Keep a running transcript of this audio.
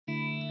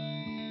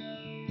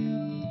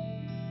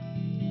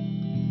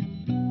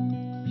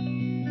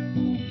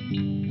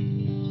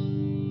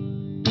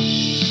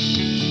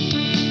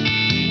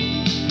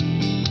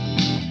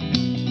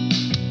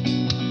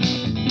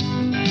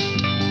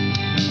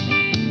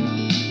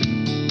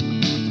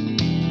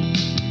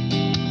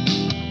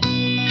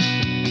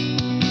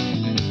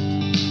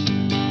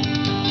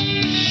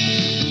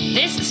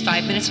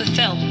5 Minutes with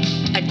Phil,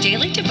 a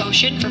daily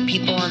devotion for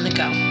people on the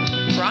go.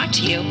 Brought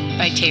to you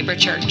by Tabor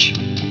Church.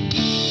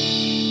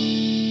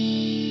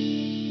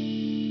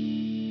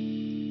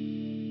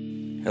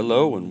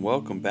 Hello and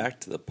welcome back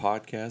to the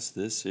podcast.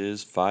 This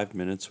is 5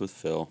 Minutes with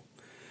Phil.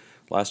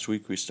 Last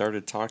week we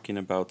started talking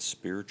about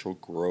spiritual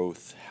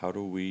growth. How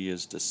do we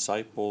as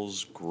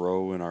disciples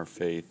grow in our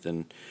faith?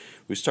 And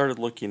we started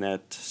looking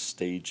at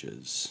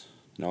stages.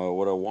 Now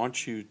what I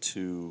want you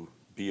to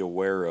be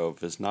aware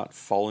of is not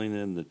falling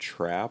in the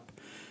trap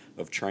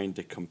of trying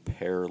to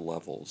compare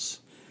levels.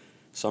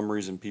 Some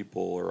reason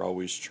people are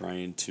always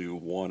trying to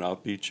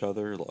one-up each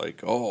other,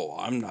 like, oh,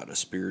 I'm not a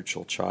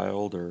spiritual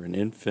child or an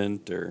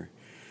infant, or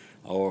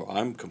oh,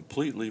 I'm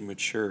completely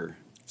mature.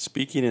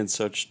 Speaking in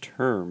such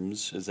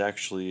terms is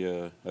actually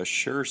a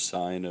sure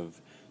sign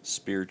of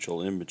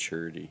spiritual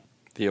immaturity.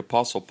 The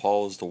Apostle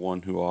Paul is the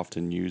one who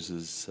often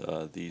uses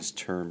these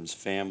terms,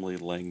 family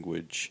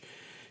language,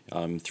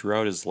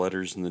 throughout his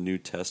letters in the New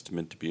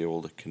Testament to be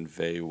able to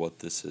convey what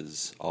this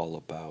is all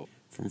about.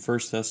 From 1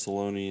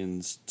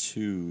 Thessalonians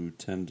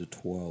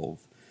 2:10-12,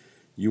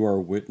 you are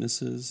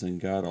witnesses, and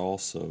God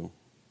also,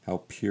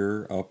 how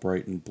pure,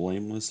 upright, and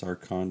blameless our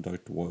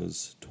conduct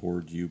was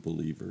toward you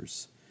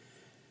believers.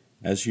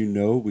 As you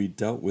know, we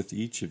dealt with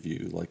each of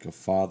you like a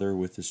father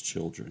with his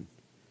children,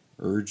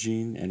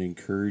 urging and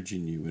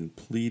encouraging you and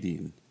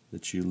pleading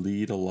that you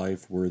lead a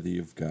life worthy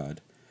of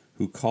God,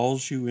 who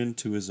calls you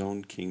into his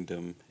own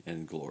kingdom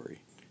and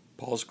glory.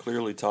 Paul's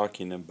clearly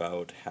talking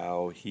about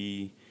how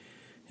he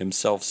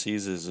himself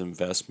sees his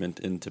investment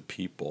into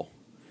people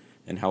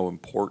and how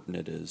important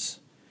it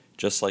is.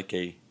 Just like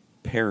a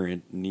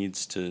parent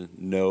needs to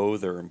know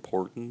their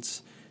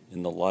importance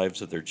in the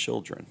lives of their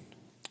children.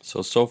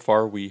 So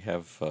far we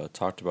have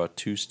talked about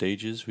two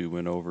stages. We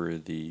went over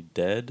the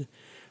dead,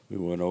 we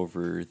went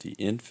over the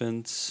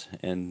infants,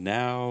 and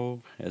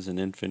now as an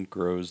infant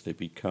grows, they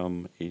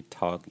become a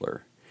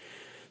toddler.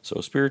 So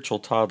spiritual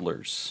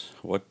toddlers,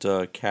 what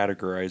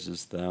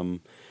categorizes them?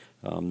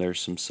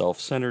 There's some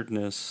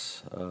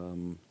self-centeredness,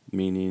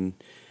 meaning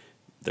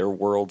their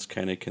worlds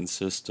kind of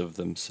consist of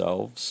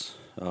themselves.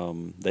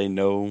 They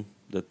know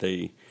that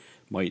they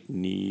might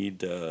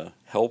need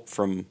help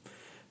from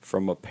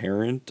a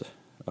parent,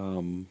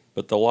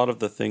 but a lot of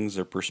the things,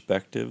 their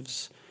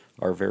perspectives,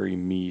 are very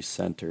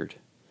me-centered.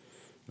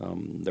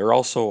 They're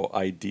also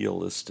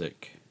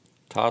idealistic.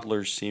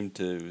 Toddlers seem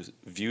to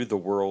view the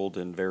world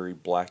in very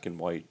black and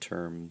white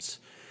terms,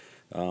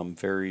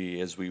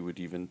 very, as we would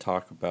even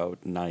talk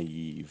about,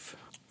 naive.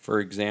 For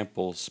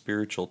example,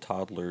 spiritual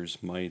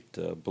toddlers might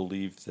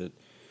believe that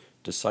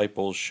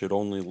disciples should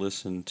only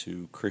listen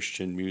to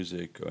Christian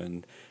music,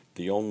 and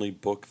the only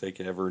book they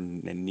could ever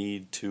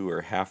need to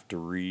or have to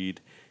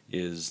read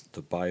is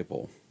the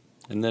Bible.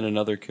 And then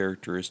another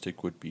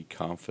characteristic would be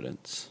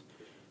confidence.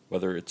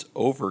 Whether it's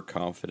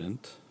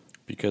overconfident,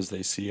 because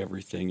they see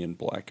everything in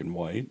black and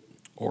white,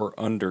 or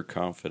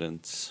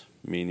underconfidence,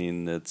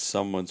 meaning that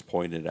someone's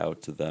pointed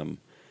out to them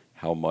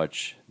how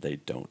much they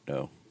don't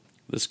know.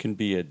 This can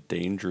be a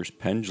dangerous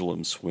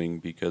pendulum swing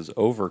because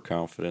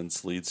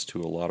overconfidence leads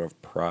to a lot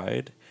of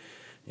pride,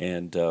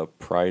 and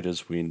pride,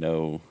 as we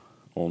know,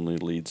 only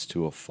leads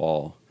to a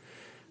fall.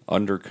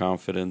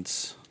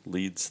 Underconfidence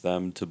leads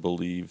them to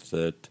believe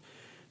that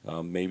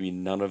maybe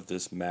none of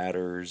this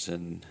matters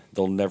and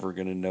they're never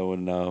going to know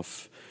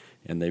enough,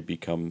 and they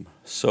become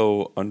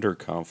so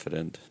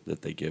underconfident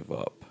that they give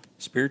up.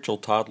 Spiritual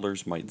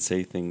toddlers might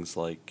say things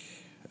like,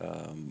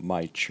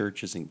 my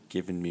church isn't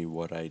giving me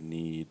what I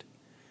need,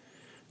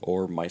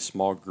 or my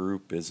small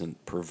group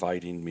isn't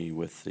providing me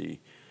with the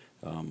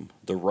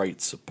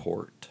right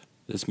support.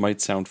 This might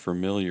sound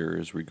familiar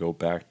as we go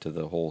back to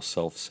the whole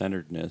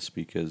self-centeredness,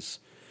 because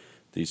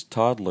these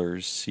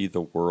toddlers see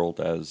the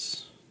world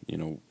as,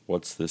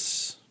 what's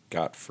this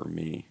got for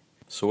me?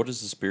 So what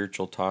does the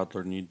spiritual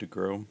toddler need to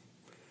grow?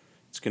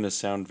 It's going to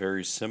sound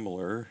very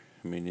similar.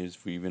 I mean,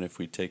 even if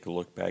we take a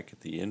look back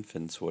at the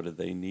infants, what do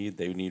they need?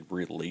 They need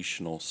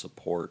relational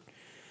support.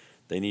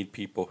 They need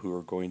people who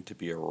are going to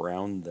be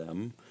around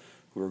them,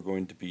 who are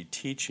going to be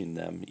teaching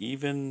them,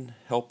 even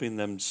helping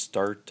them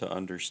start to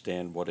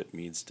understand what it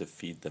means to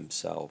feed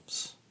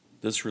themselves.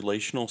 This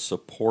relational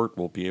support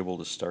will be able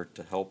to start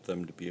to help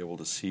them to be able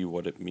to see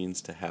what it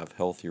means to have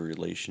healthy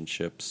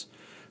relationships,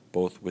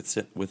 both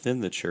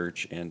within the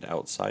church and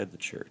outside the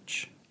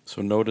church.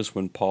 So notice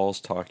when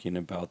Paul's talking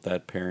about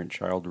that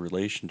parent-child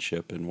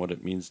relationship and what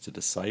it means to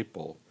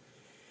disciple,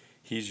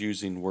 he's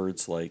using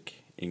words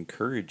like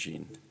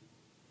encouraging,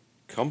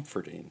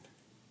 comforting,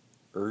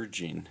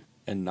 urging,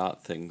 and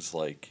not things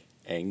like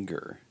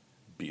anger,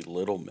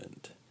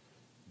 belittlement,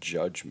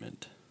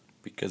 judgment.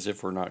 Because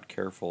if we're not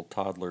careful,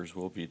 toddlers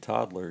will be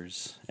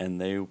toddlers,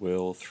 and they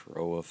will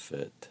throw a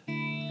fit.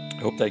 I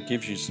hope that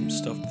gives you some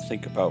stuff to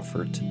think about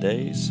for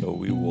today, so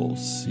we will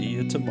see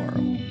you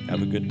tomorrow.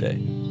 Have a good day.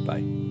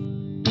 Bye.